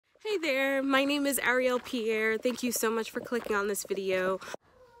Hey there, my name is Ariel Pierre. Thank you so much for clicking on this video.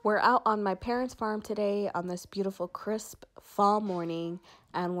 We're out on my parents' farm today on this beautiful crisp fall morning,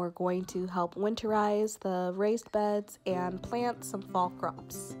 and we're going to help winterize the raised beds and plant some fall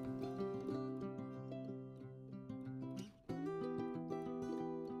crops.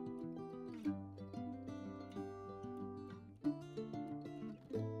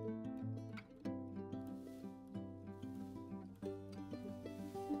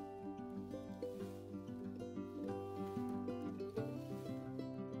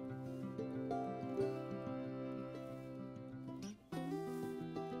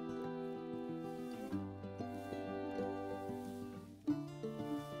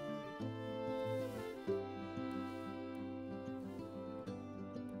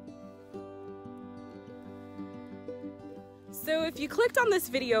 So if you clicked on this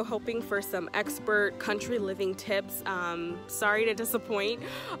video hoping for some expert country living tips, sorry to disappoint.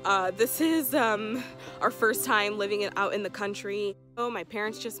 This is our first time living out in the country. My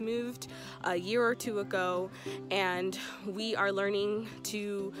parents just moved a year or two ago, and we are learning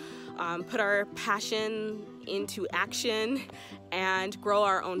to put our passion into action and grow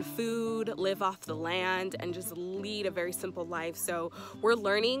our own food, live off the land, and just lead a very simple life. So we're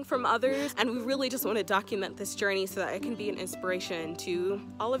learning from others, and we really just want to document this journey so that it can be an inspiration to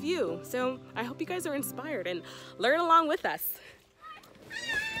all of you. So I hope you guys are inspired and learn along with us.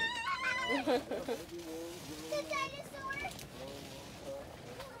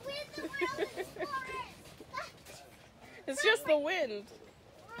 It's just the wind.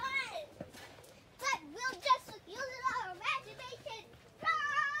 Run! But we'll just use our imagination.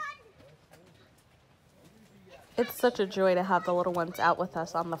 Run! It's such a joy to have the little ones out with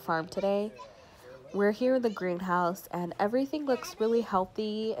us on the farm today. We're here in the greenhouse and everything looks really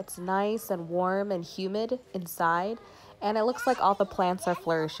healthy. It's nice and warm and humid inside, and it looks like all the plants are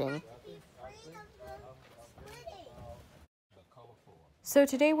flourishing. So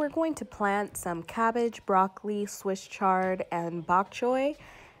today we're going to plant some cabbage, broccoli, Swiss chard, and bok choy.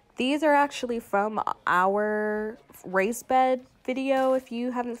 These are actually from our raised bed video. If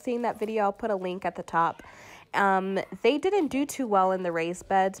you haven't seen that video, I'll put a link at the top. They didn't do too well in the raised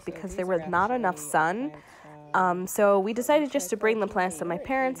beds because there was not enough sun. So we decided just to bring the plants to my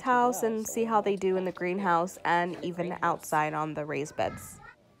parents' house and see how they do in the greenhouse and even outside on the raised beds.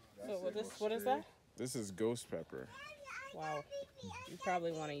 So what is that? This is ghost pepper. Wow. You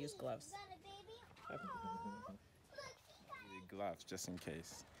probably want to use gloves. Gloves, just in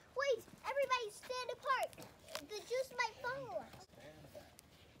case. Wait, everybody stand apart. The juice might follow us.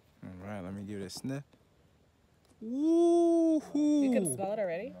 All right, let me give it a sniff. Woo-hoo. You can smell it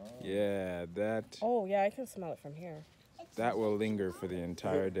already? Yeah, that. Oh, yeah, I can smell it from here. That will linger for the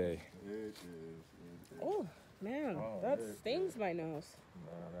entire day. Oh, man, that stings my nose.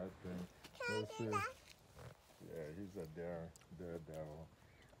 Yeah, he's a daredevil.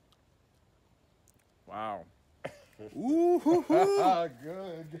 Wow. Ooh, hoo, hoo.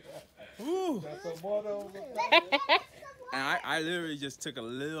 Good. Ooh. That's a motto. And I literally just took a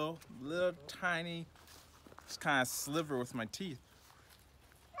little tiny, just kind of sliver with my teeth.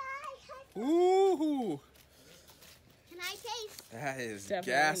 Ooh. Can I taste? That is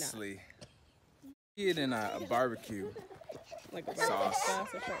Definitely ghastly. Eat it in a barbecue Like a sauce.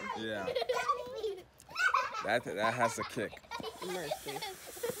 sauce or something. Yeah, that has a kick. Mercy.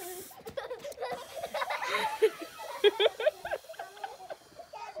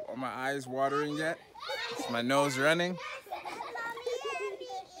 Are my eyes watering yet? Is my nose running?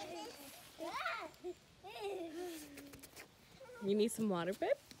 You need some water,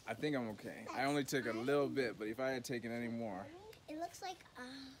 babe? I think I'm okay. I only took a little bit, but if I had taken any more, It looks like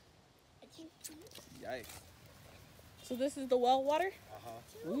yikes. So this is the well water?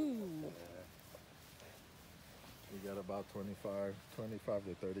 Uh-huh. Ooh. We got about 25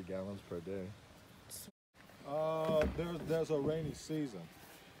 to 30 gallons per day. There's a rainy season.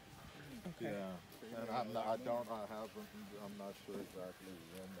 Okay. Yeah, and I'm not sure exactly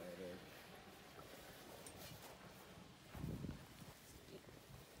when that is.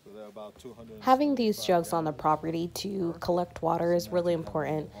 So they're about 200. Having these jugs on the property to collect water is really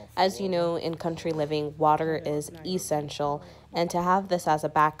important. As you know, in country living, water is essential, and to have this as a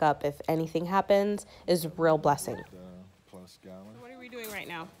backup if anything happens is a real blessing. Plus gallon. What are we doing right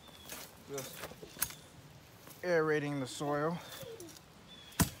now? Just aerating the soil.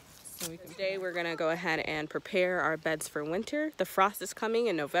 Today we're going to go ahead and prepare our beds for winter. The frost is coming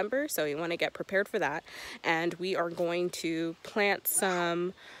in November, so we want to get prepared for that. And we are going to plant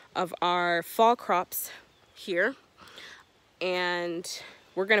some of our fall crops here. And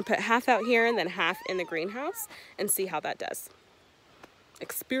we're going to put half out here and then half in the greenhouse and see how that does.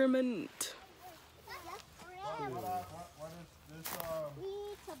 Experiment.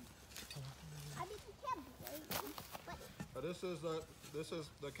 What is this? This is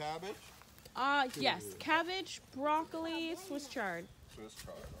the cabbage. Yes, cabbage, broccoli, Swiss chard. Swiss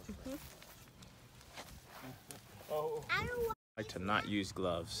chard. Okay. I don't want I like to not use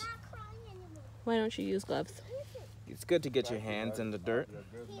gloves. not crying anymore. Why don't you use gloves? It's good to get your hands in the dirt. He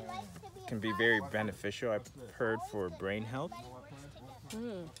likes to be Can be very beneficial, I've heard, for brain health.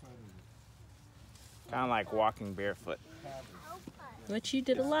 Mm. Kind of like walking barefoot. Which you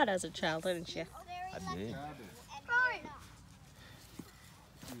did a lot as a child, didn't you? I did.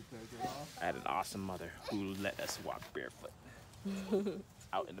 I had an awesome mother who let us walk barefoot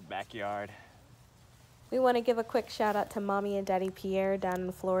out in the backyard. We want to give a quick shout out to Mommy and Daddy Pierre down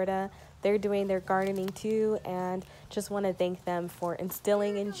in Florida. They're doing their gardening too, and just want to thank them for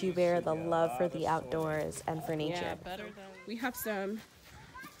instilling in Joubert the love for the outdoors and for nature. Yeah, better than. We have some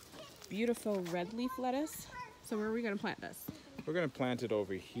beautiful red leaf lettuce. So where are we gonna plant this? We're gonna plant it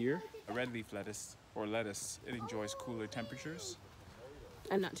over here. A red leaf lettuce, or lettuce, it enjoys cooler temperatures.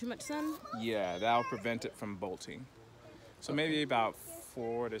 And not too much sun? Yeah, that'll prevent it from bolting. So maybe about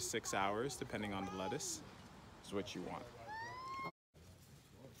 4 to 6 hours, depending on the lettuce, is what you want.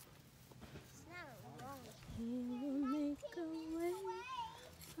 He will make a way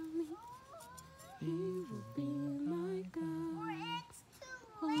for me. He will be my God.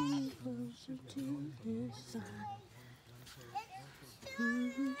 Hold me closer to his side.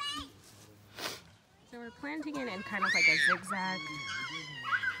 So we're planting it in kind of like a zigzag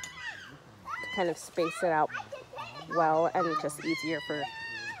to kind of space it out well and just easier for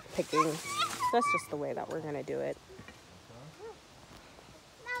picking. That's just the way that we're gonna do it.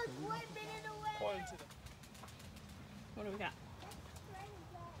 What do we got?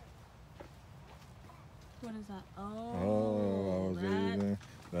 What is that? Oh, that,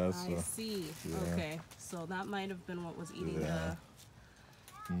 That's I see. yeah. Okay, so that might have been what was eating Yeah.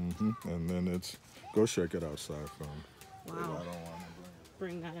 And then it's go check it outside from. the. I Wow. don't want to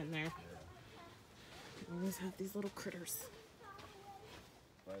Bring that in there. We always have these little critters.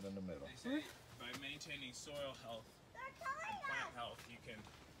 right in the middle. By maintaining soil health and plant health, you can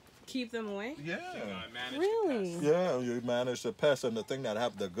Keep them away? Yeah. manage Really? the pests. Yeah, you manage the pests, and the thing that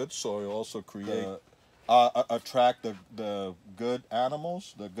have the good soil also create attract the good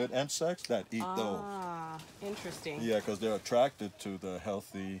animals, the good insects that eat those. Ah, interesting. Yeah, because they're attracted to the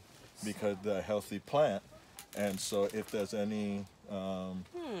healthy, because the healthy plant, and so if there's any of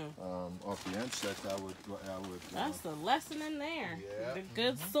the insects, I would. That's the lesson in there. Yeah. The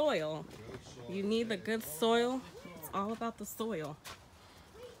good soil. You need the good soil. It's all about the soil.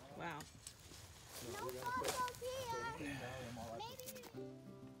 Wow.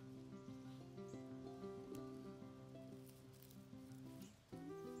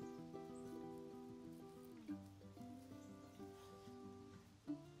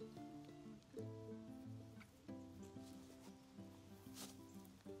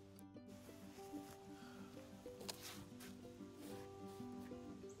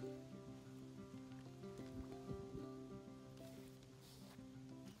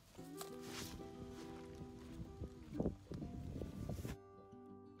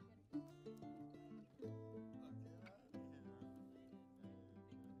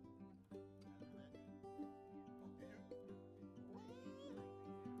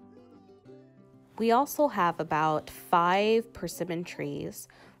 We also have about 5 persimmon trees.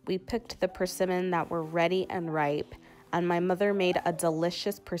 We picked the persimmon that were ready and ripe, and my mother made a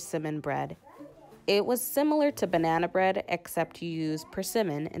delicious persimmon bread. It was similar to banana bread, except you use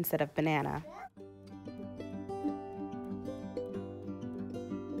persimmon instead of banana.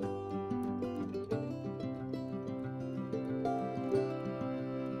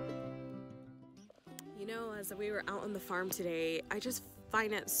 You know, as we were out on the farm today, I just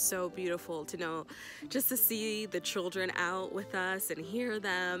find it so beautiful to know, just to see the children out with us and hear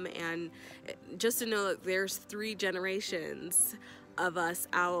them, and just to know that there's 3 generations of us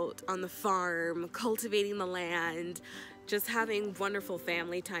out on the farm, cultivating the land, just having wonderful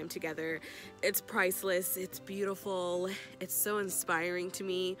family time together. It's priceless, it's beautiful, it's so inspiring to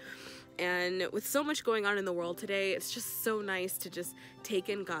me. And with so much going on in the world today, it's just so nice to just take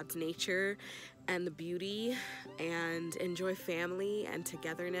in God's nature and the beauty and enjoy family and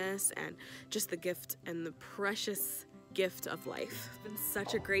togetherness and just the gift and the precious gift of life. It's been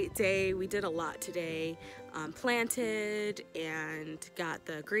such a great day. We did a lot today. planted and got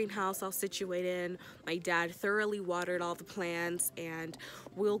the greenhouse all situated. My dad thoroughly watered all the plants, and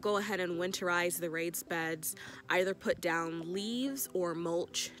we'll go ahead and winterize the raised beds, either put down leaves or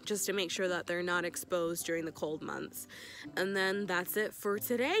mulch just to make sure that they're not exposed during the cold months. And then that's it for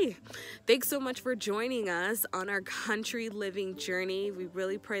today. Thanks so much for joining us on our country living journey. We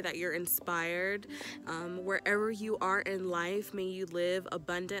really pray that you're inspired. Wherever you are in life, may you live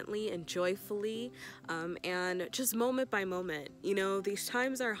abundantly and joyfully, and just moment by moment. You know, these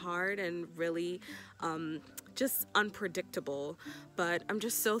times are hard and really just unpredictable, but I'm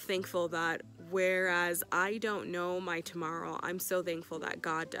just so thankful that whereas I don't know my tomorrow, I'm so thankful that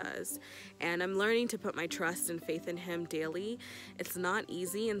God does. And I'm learning to put my trust and faith in Him daily. It's not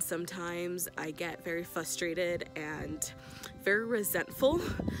easy, and sometimes I get very frustrated and very resentful,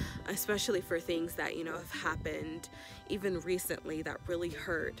 especially for things that, you know, have happened even recently that really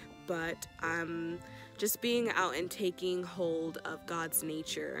hurt. But just being out and taking hold of God's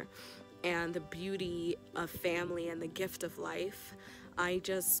nature and the beauty of family and the gift of life, I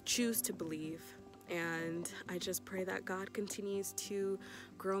just choose to believe, and I just pray that God continues to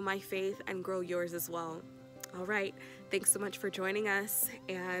grow my faith and grow yours as well. All right, thanks so much for joining us,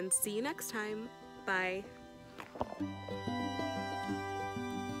 and see you next time. Bye.